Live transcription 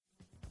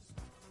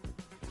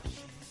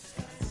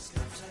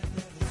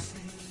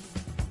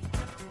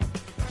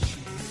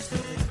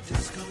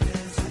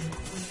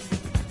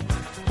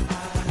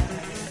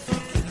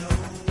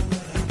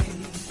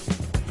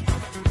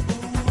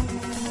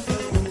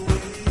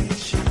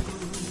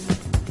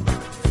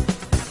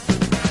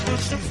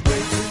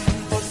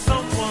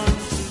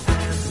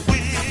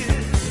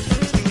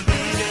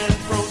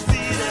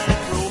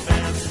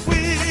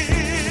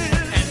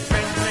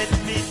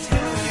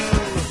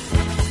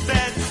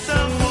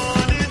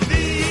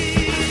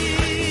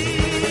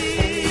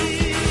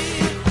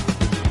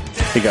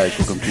Hey guys,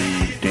 welcome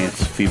to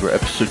Dance Fever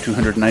episode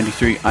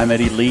 293. I'm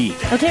Eddie Lee.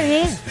 Oh, Terry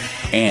Ann.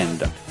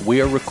 And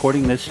we are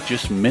recording this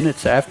just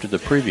minutes after the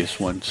previous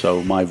one,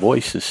 so my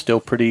voice is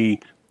still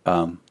pretty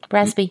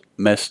raspy,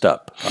 messed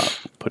up,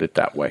 put it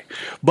that way.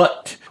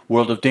 But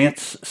World of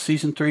Dance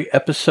Season 3,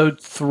 Episode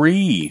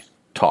 3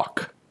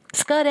 talk.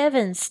 Scott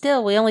Evans,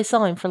 still, we only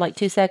saw him for like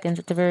 2 seconds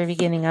at the very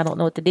beginning. I don't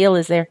know what the deal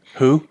is there.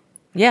 Who?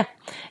 Yeah.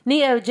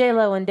 Neo,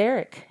 J-Lo, and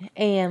Derek.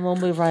 And we'll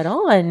move right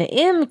on.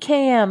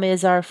 MCAM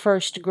is our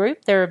first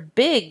group. They're a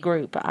big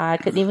group. I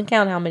couldn't even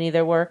count how many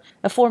there were.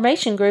 A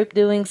formation group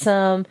doing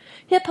some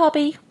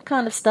hip-hop-y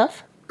kind of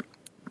stuff.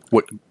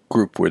 What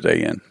group were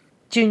they in?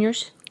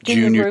 Juniors.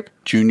 Junior group.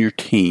 Junior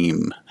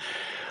team.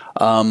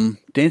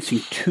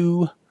 Dancing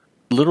to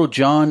Little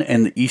John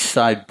and the East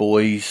Side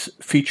Boys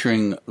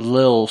featuring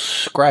Lil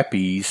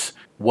Scrappy's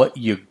What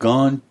You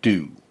Gonna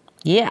Do?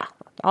 Yeah.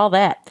 All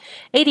that.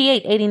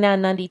 88, 89,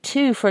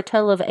 92 for a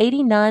total of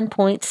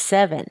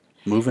 89.7.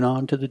 Moving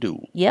on to the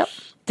duel. Yep.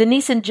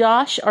 Denise and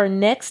Josh are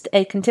next,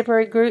 a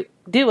contemporary group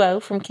duo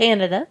from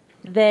Canada.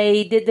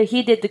 He did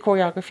the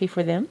choreography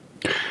for them.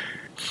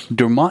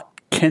 Dermot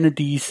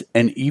Kennedy's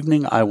An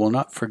Evening I Will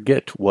Not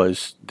Forget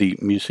was the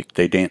music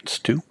they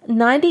danced to.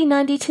 90,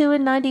 92,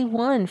 and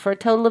 91 for a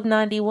total of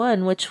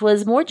 91, which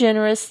was more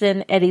generous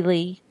than Eddie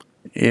Lee.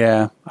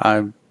 Yeah,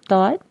 I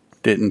thought.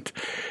 The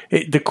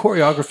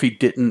choreography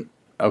didn't.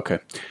 Okay.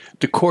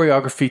 The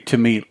choreography to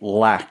me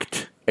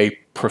lacked a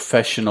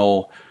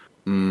professional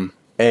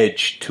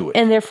edge to it.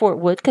 And therefore it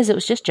would, because it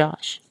was just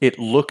Josh. It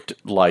looked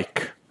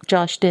like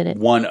Josh did it.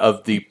 One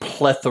of the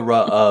plethora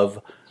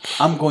of,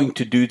 I'm going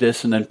to do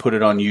this and then put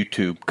it on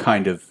YouTube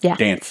kind of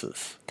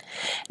dances.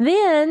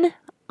 Then,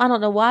 I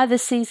don't know why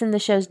this season the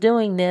show's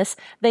doing this.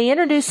 They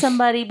introduce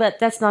somebody, but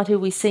that's not who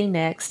we see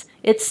next.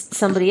 It's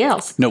somebody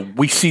else. No,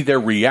 we see their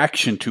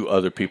reaction to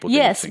other people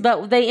dancing. Yes,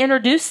 but they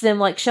introduce them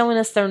like showing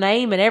us their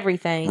name and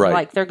everything. Right.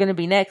 Like they're going to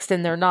be next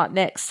and they're not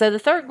next. So the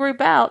third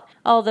group out,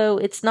 although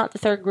it's not the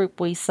third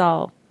group we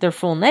saw their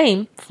full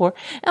name for,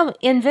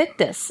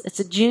 Invictus. It's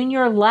a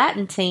junior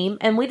Latin team,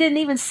 and we didn't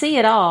even see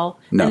it all.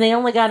 No. And they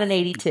only got an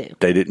 82.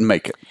 They didn't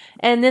make it.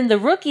 And then the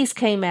rookies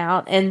came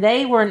out, and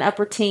they were an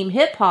upper team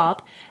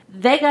hip-hop.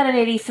 They got an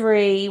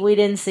 83. We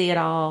didn't see it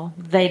all.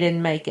 They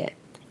didn't make it.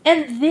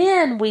 And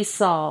then we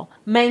saw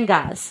Main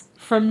Guys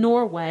from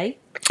Norway.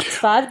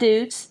 5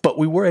 dudes. But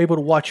we were able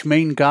to watch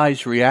Main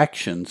Guys'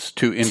 reactions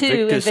to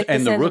Invictus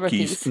and the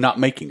rookies not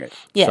making it.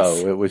 Yes.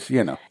 So it was,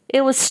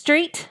 It was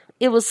street.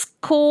 It was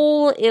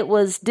cool. It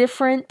was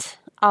different.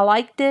 I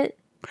liked it.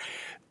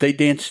 They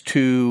danced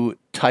to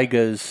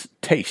Tyga's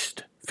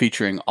Taste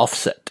featuring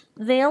Offset.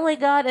 They only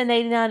got an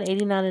 89,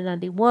 89, and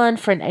 91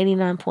 for an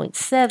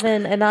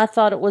 89.7, and I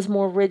thought it was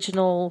more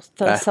original,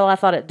 so I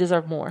thought it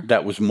deserved more.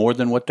 That was more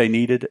than what they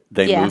needed.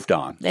 They moved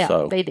on. Yeah,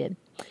 so. They did.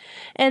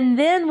 And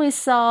then we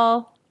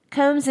saw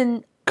Combs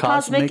and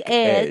Cosmic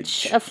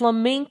Edge. The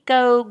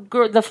flamenco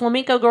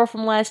girl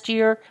from last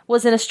year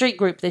was in a street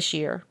group this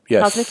year.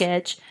 Yes. Cosmic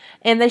Edge.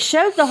 And they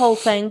showed the whole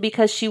thing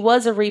because she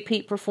was a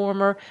repeat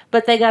performer,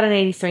 but they got an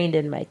 83 and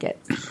didn't make it.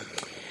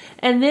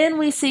 And then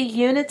we see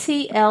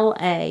Unity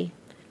LA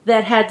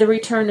that had the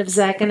return of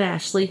Zach and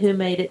Ashley, who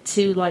made it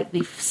to like the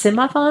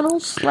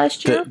semifinals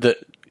last year.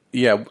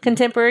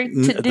 Contemporary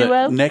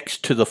duo.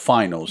 Next to the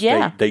finals.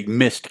 Yeah. They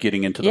missed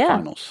getting into the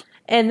finals.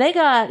 And they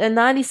got a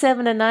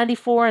 97, a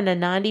 94, and a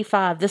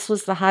 95. This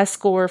was the high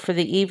score for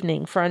the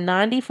evening for a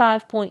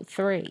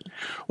 95.3.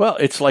 Well,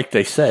 it's like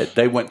they said.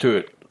 They went through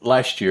it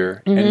last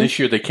year, and this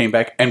year they came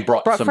back and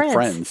brought some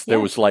friends. Yeah. There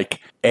was like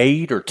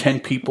 8 or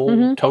 10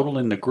 people total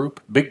in the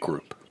group. Big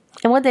group.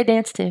 And what'd they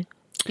dance to?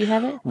 Do you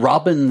have it?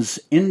 Robin's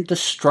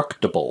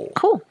Indestructible.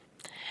 Cool.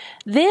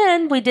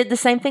 Then we did the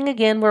same thing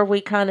again where we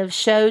kind of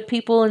showed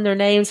people and their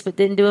names but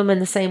didn't do them in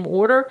the same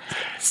order.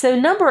 So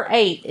number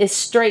 8 is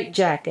Straight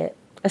Jacket,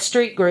 a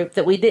street group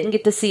that we didn't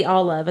get to see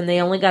all of, and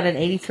they only got an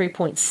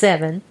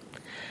 83.7.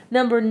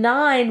 Number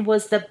 9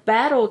 was the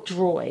Battle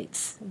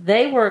Droids.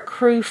 They were a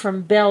crew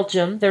from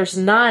Belgium. There's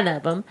 9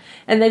 of them,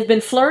 and they've been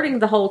flirting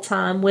the whole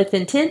time with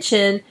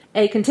Intention,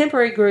 a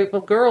contemporary group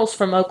of girls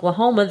from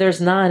Oklahoma.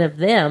 There's 9 of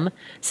them.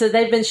 So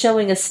they've been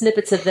showing us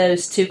snippets of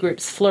those 2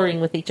 groups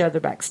flirting with each other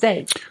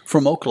backstage.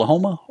 From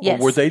Oklahoma? Yes.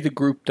 Or were they the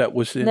group that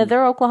was in... No,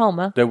 they're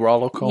Oklahoma. They were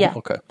all Oklahoma? Yeah.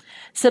 Okay.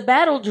 So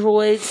Battle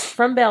Droids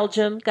from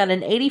Belgium got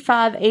an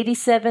 85,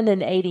 87,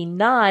 and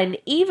 89,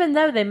 even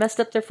though they messed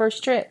up their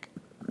first trick.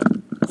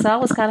 So I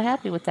was kind of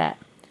happy with that.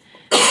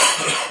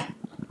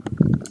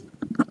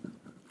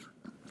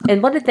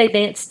 And what did they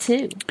dance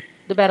to?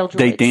 The Battle Droids.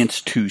 They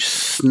danced to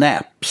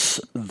Snaps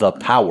the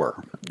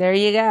Power. There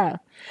you go.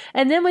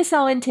 And then we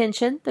saw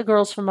Intention, the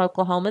girls from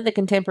Oklahoma, the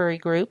contemporary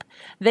group.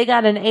 They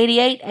got an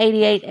 88,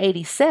 88,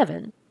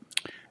 87.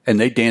 And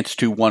they danced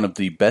to one of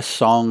the best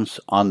songs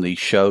on the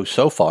show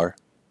so far,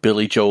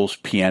 Billy Joel's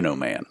Piano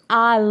Man.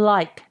 I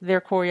liked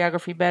their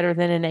choreography better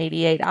than an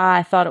 88.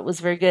 I thought it was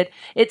very good.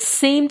 It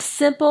seemed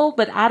simple,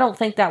 but I don't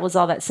think that was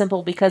all that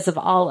simple because of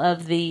all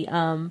of the,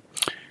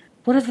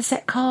 what is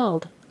that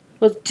called?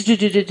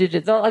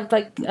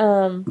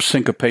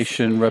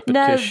 Syncopation,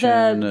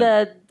 repetition.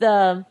 No,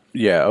 the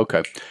Yeah,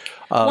 okay.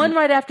 One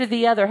right after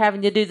the other,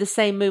 having to do the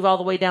same move all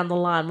the way down the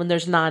line when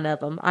there's 9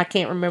 of them. I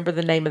can't remember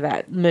the name of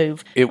that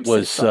move. It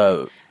was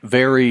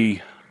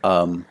very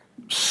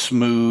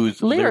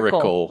smooth,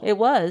 lyrical. It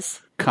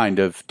was. Kind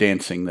of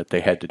dancing that they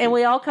had to do. And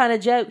we all kind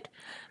of joked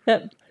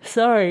that,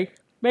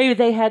 maybe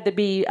they had to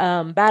be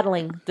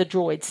battling the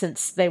droids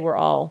since they were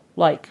all,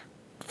 like,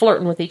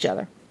 flirting with each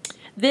other.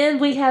 Then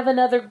we have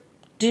another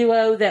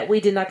duo that we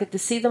did not get to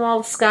see them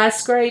all,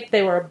 Skyscrape.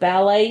 They were a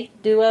ballet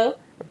duo.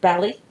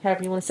 Ballet,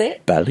 however you want to say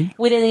it. Ballet.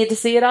 We didn't get to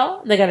see it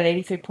all. They got an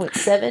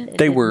 83.7 and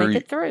they were make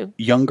it through.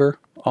 Younger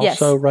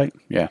also, yes. Right?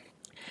 Yeah.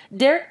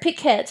 Derek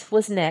Piquet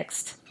was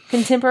next.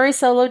 Contemporary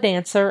solo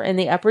dancer in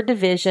the upper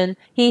division.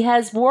 He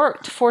has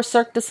worked for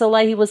Cirque du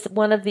Soleil. He was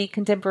one of the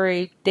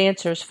contemporary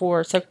dancers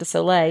for Cirque du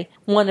Soleil,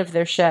 one of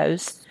their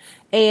shows.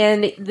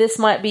 And this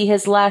might be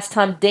his last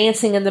time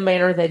dancing in the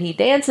manner that he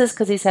dances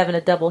because he's having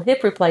a double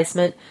hip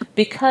replacement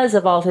because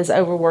of all his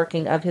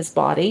overworking of his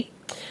body.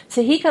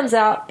 So he comes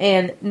out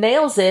and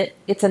nails it.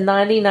 It's a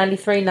 90,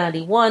 93,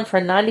 91 for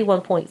a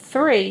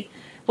 91.3,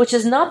 which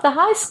is not the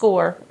high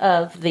score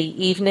of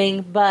the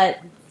evening,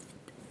 but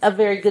a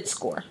very good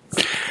score.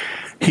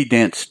 He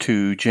danced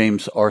to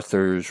James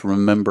Arthur's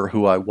Remember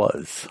Who I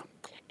Was.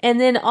 And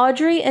then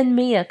Audrey and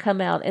Mia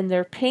come out in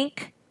their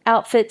pink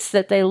outfits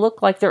that they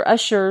look like they're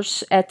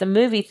ushers at the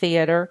movie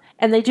theater,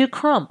 and they do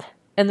Crump,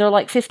 and they're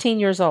like 15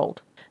 years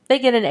old. They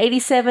get an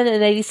 87,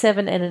 an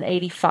 87, and an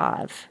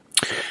 85.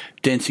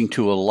 Dancing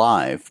to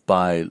Alive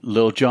by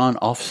Lil Jon,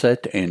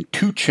 Offset, and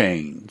 2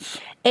 Chainz.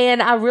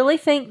 And I really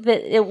think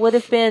that it would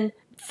have been,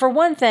 for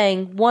one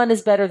thing, one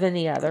is better than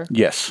the other.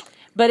 Yes.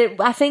 But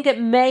I think it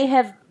may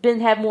have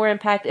more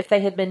impact if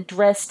they had been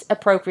dressed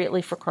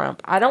appropriately for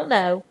Crump. I don't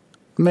know.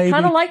 Maybe.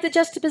 Kind of like the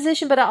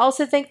juxtaposition, but I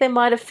also think they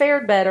might have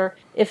fared better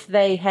if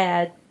they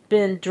had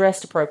been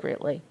dressed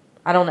appropriately.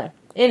 I don't know.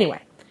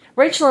 Anyway,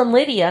 Rachel and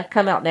Lydia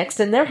come out next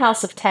in their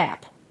House of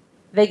Tap.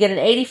 They get an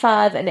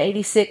 85, an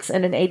 86,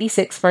 and an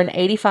 86 for an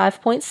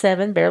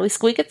 85.7. Barely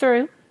squeak it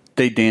through.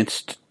 They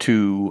danced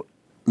to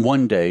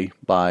One Day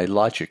by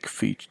Logic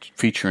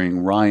featuring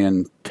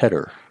Ryan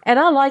Tedder. And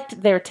I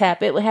liked their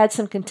tap. It had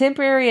some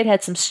contemporary, it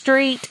had some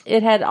street,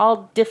 it had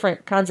all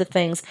different kinds of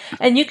things.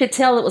 And you could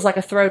tell it was like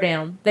a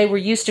throwdown. They were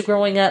used to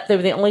growing up. They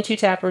were the only 2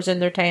 tappers in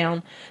their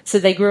town. So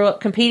they grew up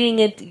competing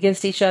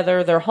against each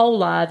other their whole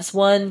lives.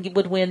 One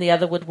would win, the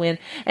other would win.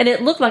 And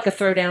it looked like a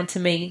throwdown to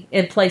me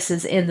in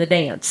places in the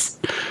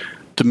dance.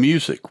 The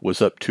music was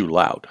up too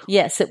loud.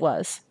 Yes, it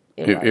was.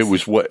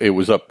 It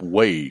was up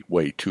way,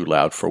 way too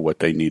loud for what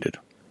they needed.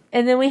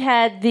 And then we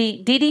had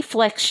the Didi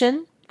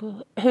Flexion,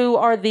 who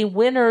are the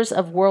winners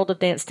of World of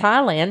Dance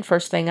Thailand.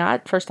 First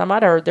time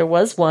I'd heard there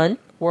was one,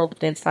 World of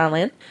Dance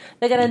Thailand.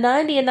 They got a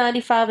 90, a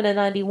 95, and a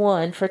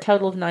 91 for a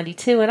total of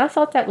 92, and I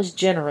thought that was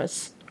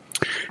generous.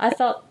 I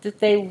thought that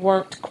they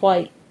weren't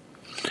quite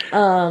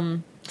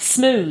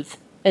smooth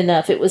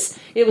enough. It was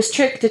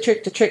trick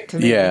to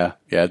me. Yeah.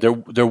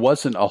 There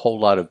wasn't a whole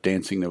lot of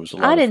dancing. There was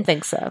I didn't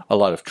think so. A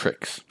lot of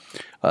tricks.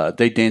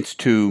 They danced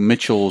to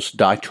Mitchell's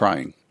Die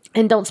Trying.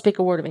 And Don't Speak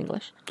a Word of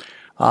English.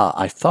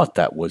 I thought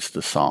that was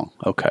the song.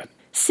 Okay.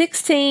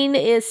 16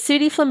 is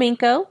Sudi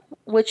Flamenco,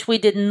 which we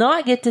did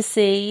not get to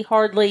see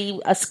hardly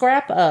a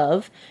scrap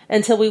of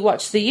until we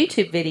watched the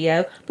YouTube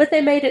video, but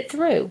they made it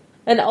through.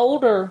 An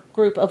older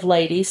group of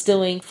ladies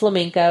doing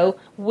flamenco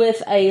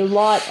with a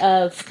lot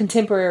of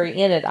contemporary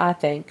in it, I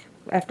think,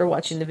 after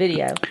watching the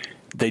video.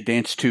 They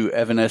danced to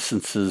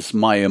Evanescence's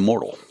My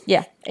Immortal.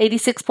 Yeah,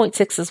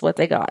 86.6 is what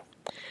they got.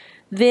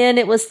 Then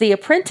it was The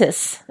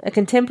Apprentice, a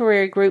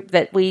contemporary group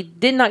that we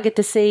did not get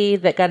to see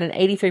that got an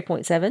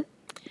 83.7.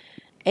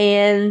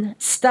 And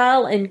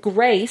Style and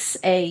Grace,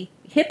 a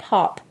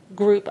hip-hop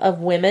group of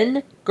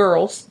women,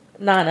 girls,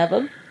 9 of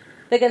them.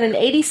 They got an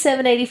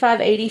 87, 85,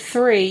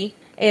 83.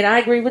 And I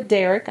agree with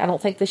Derek. I don't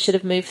think they should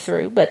have moved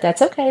through, but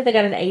that's okay. They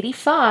got an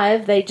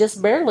 85. They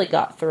just barely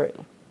got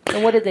through.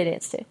 And what did they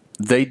dance to?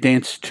 They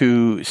danced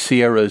to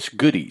Sierra's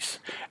Goodies.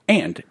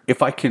 And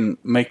if I can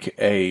make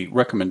a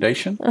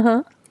recommendation...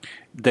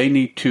 They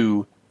need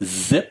to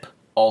zip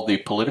all the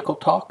political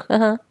talk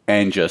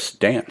and just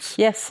dance.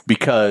 Yes.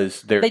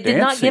 Because they did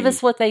not give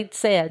us what they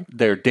said.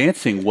 Their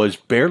dancing was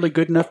barely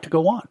good enough to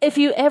go on. If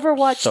you ever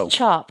watch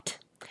Chopped,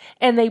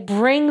 and they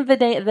bring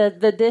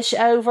the dish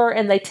over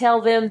and they tell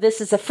them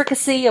this is a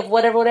fricassee of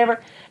whatever,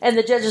 and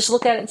the judges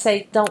look at it and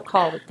say, don't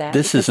call it that.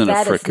 This isn't a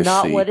fricassee. That is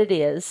not what it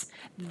is.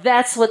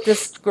 That's what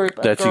this group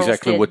of girls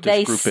exactly did. What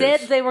this group is. They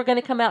said they were going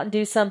to come out and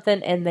do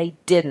something, and they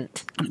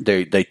didn't.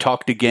 They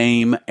talked a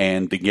game,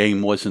 and the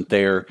game wasn't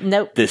there.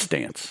 Nope. This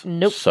dance.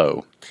 Nope.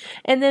 So.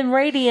 And then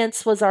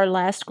Radiance was our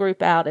last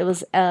group out. It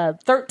was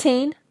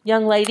 13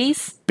 young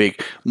ladies.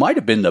 Might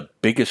have been the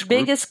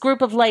biggest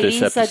group of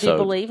ladies, I do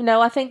believe. No,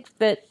 I think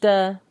that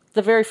the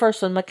very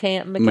first one,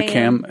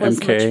 McCam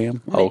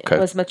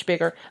was much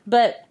bigger.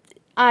 But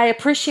I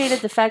appreciated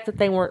the fact that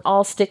they weren't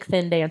all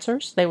stick-thin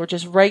dancers. They were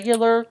just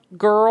regular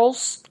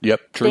girls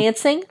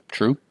dancing.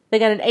 True. They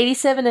got an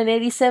 87, an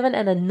 87,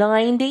 and a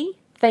 90.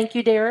 Thank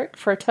you, Derek,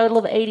 for a total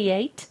of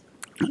 88.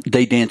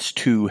 They danced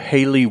to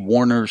Haley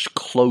Warner's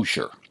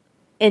Closure.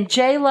 And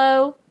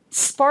J-Lo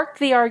sparked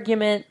the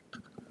argument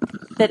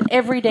that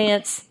every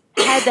dance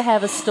had to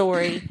have a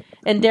story.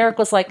 And Derek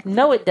was like,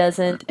 no, it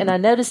doesn't. And I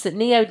noticed that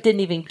Neo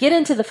didn't even get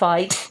into the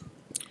fight.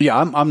 Yeah,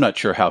 I'm not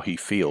sure how he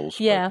feels.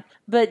 Yeah,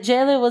 but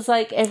J-Lo was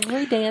like,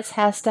 every dance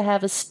has to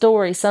have a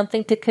story,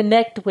 something to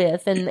connect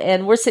with.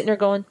 And we're sitting there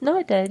going, no,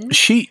 it doesn't.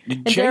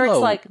 And Derek's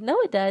like, no,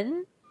 it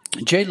doesn't.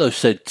 J-Lo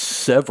said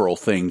several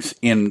things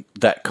in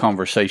that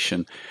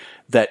conversation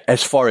that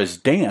as far as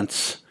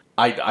dance,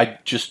 I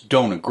just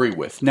don't agree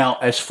with. Now,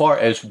 as far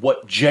as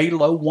what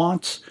J-Lo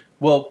wants,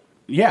 well,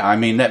 yeah, I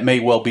mean, that may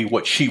well be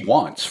what she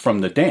wants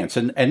from the dance.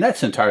 And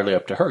that's entirely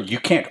up to her. You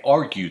can't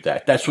argue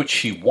that. That's what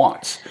she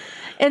wants.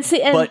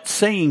 But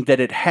saying that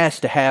it has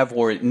to have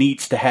or it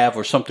needs to have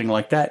or something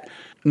like that,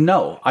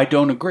 no, I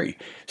don't agree.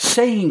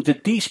 Saying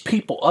that these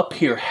people up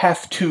here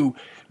have to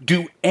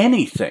do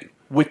anything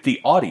with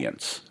the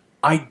audience,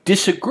 I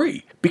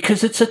disagree,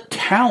 because it's a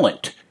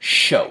talent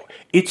show.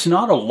 It's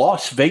not a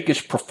Las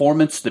Vegas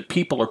performance that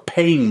people are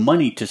paying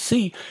money to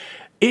see.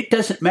 It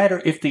doesn't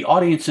matter if the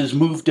audience is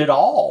moved at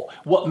all.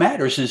 What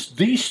matters is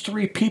these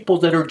three people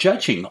that are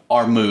judging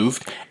are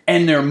moved,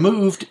 and they're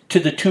moved to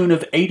the tune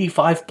of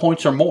 85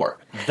 points or more.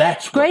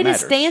 That's what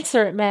Greatest matters.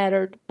 Dancer, it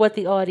mattered what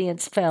the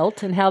audience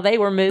felt and how they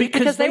were moved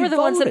because they were the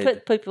ones that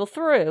put people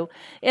through.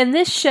 In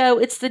this show,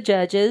 it's the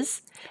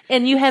judges,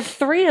 and you have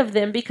three of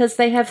them because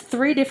they have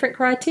three different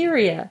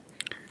criteria.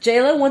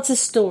 J-Lo wants a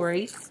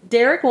story,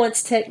 Derek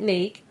wants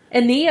technique,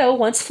 and Neo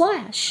wants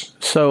flash.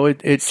 So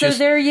So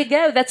there you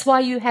go. That's why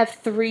you have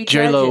three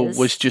J-Lo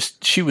judges.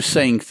 she was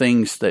saying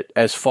things that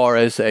as far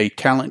as a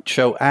talent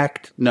show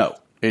act, no,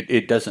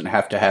 it doesn't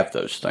have to have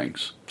those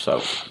things.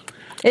 So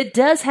it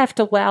does have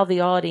to wow the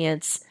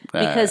audience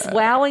because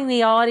wowing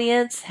the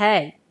audience,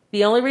 hey,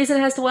 the only reason it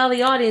has to wow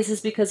the audience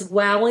is because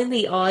wowing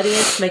the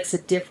audience makes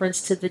a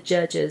difference to the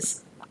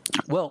judges.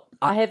 Well,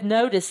 I have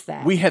noticed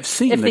that. We have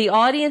seen if the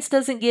audience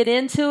doesn't get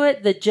into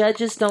it, the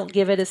judges don't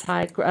give it as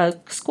high a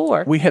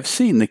score. We have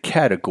seen the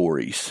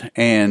categories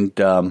and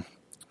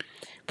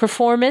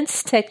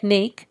performance,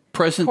 technique,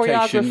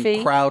 presentation,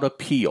 choreography, crowd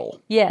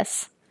appeal.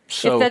 Yes.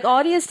 So, if the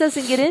audience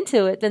doesn't get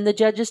into it, then the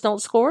judges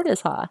don't score it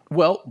as high.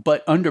 Well,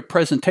 but under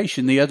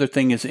presentation, the other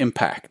thing is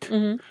impact.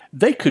 Mm-hmm.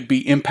 They could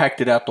be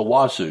impacted out the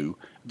wazoo.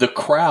 The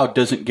crowd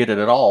doesn't get it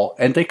at all,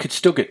 and they could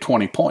still get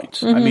 20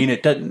 points. Mm-hmm. I mean,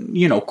 it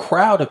doesn't,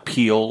 crowd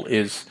appeal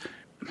is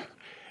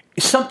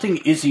something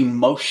is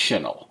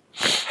emotional.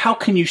 How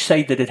can you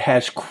say that it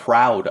has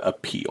crowd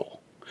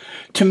appeal?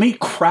 To me,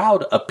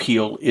 crowd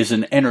appeal is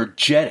an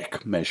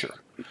energetic measure.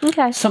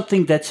 Okay.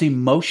 Something that's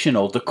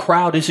emotional. The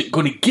crowd isn't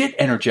going to get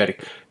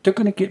energetic. They're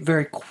going to get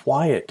very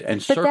quiet and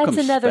circumspect. But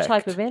that's another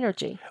type of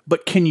energy.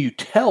 But can you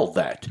tell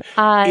that?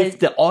 If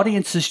the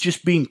audience is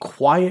just being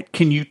quiet,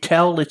 can you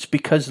tell it's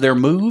because they're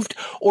moved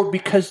or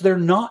because they're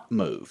not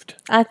moved?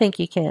 I think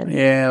you can.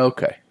 Yeah,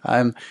 okay.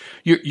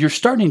 You're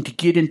starting to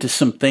get into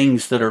some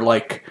things that are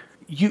like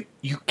you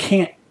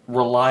can't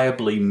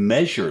reliably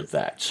measure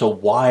that. So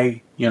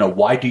why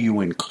do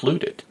you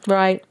include it?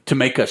 Right. To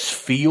make us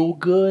feel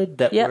good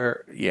that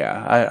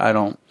I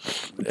don't.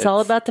 It's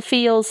all about the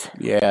feels.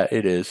 Yeah,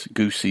 it is.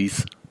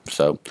 Goosies.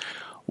 So,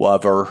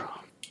 whatever.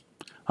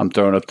 I'm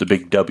throwing up the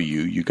big W.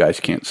 You guys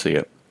can't see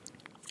it.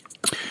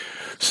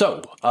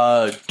 So,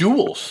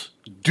 duels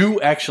do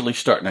actually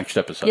start next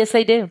episode. Yes,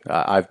 they do.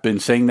 I've been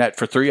saying that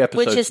for 3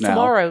 episodes now. Which is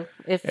tomorrow,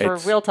 for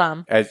real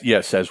time.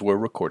 As we're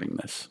recording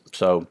this.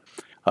 So,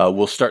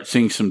 we'll start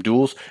seeing some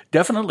duels.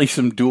 Definitely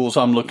some duels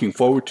I'm looking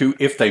forward to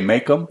if they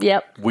make them.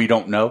 Yep. We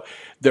don't know.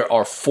 There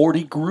are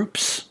 40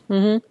 groups,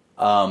 10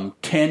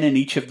 in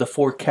each of the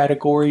 4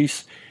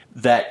 categories.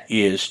 That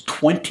is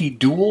 20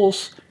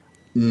 duels.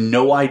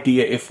 No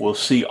idea if we'll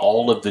see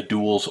all of the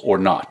duels or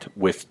not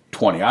with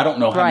 20. I don't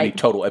know how many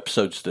total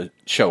episodes the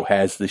show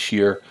has this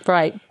year.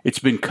 Right. It's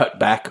been cut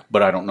back,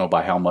 but I don't know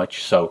by how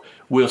much. So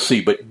we'll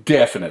see. But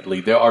definitely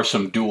there are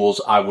some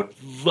duels I would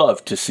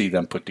love to see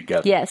them put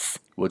together. Yes.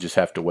 We'll just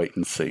have to wait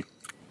and see.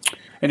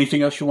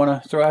 Anything else you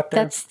want to throw out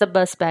there? That's the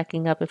bus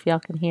backing up if y'all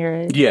can hear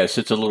it. Yes,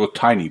 it's a little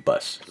tiny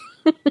bus.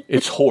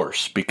 It's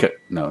hoarse because...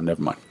 No,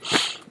 never mind.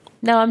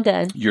 No, I'm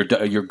done. You're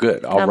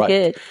good. All right. I'm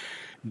good.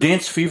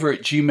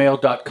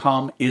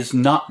 dancefever@gmail.com is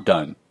not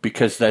done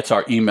because that's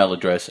our email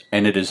address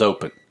and it is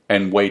open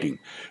and waiting.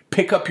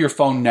 Pick up your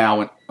phone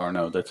now or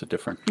no, that's a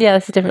different... Yeah,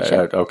 that's a different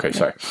show. Okay,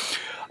 sorry.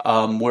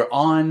 We're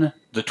on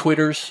the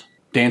Twitters,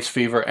 Dance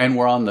Fever, and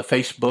we're on the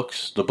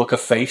Facebooks, the Book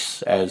of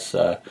Face, as...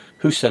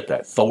 who said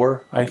that?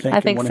 Thor, I think? I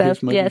think in one so, of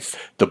his movies? yes.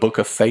 The Book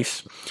of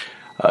Face.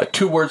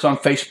 2 words on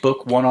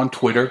Facebook, 1 on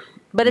Twitter.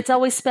 But it's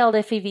always spelled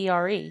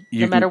Fevre,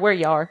 no matter where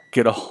you are.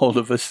 Get a hold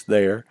of us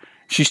there.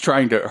 She's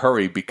trying to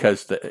hurry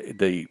because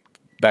the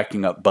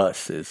backing up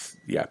bus is,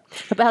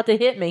 about to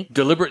hit me.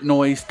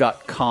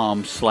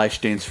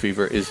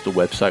 DeliberateNoise.com/dancefever is the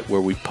website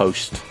where we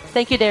post.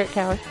 Thank you, Derek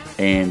Coward.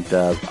 And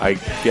I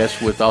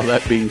guess with all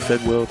that being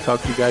said, we'll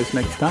talk to you guys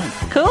next time.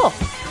 Cool.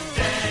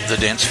 The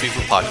Dance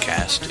Fever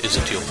podcast is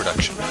a Teal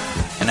production,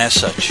 and as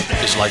such,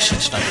 is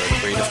licensed under a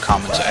Creative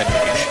Commons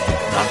Attribution,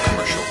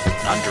 Non-Commercial,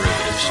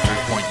 Non-Derivatives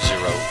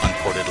 3.0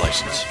 Unported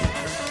license.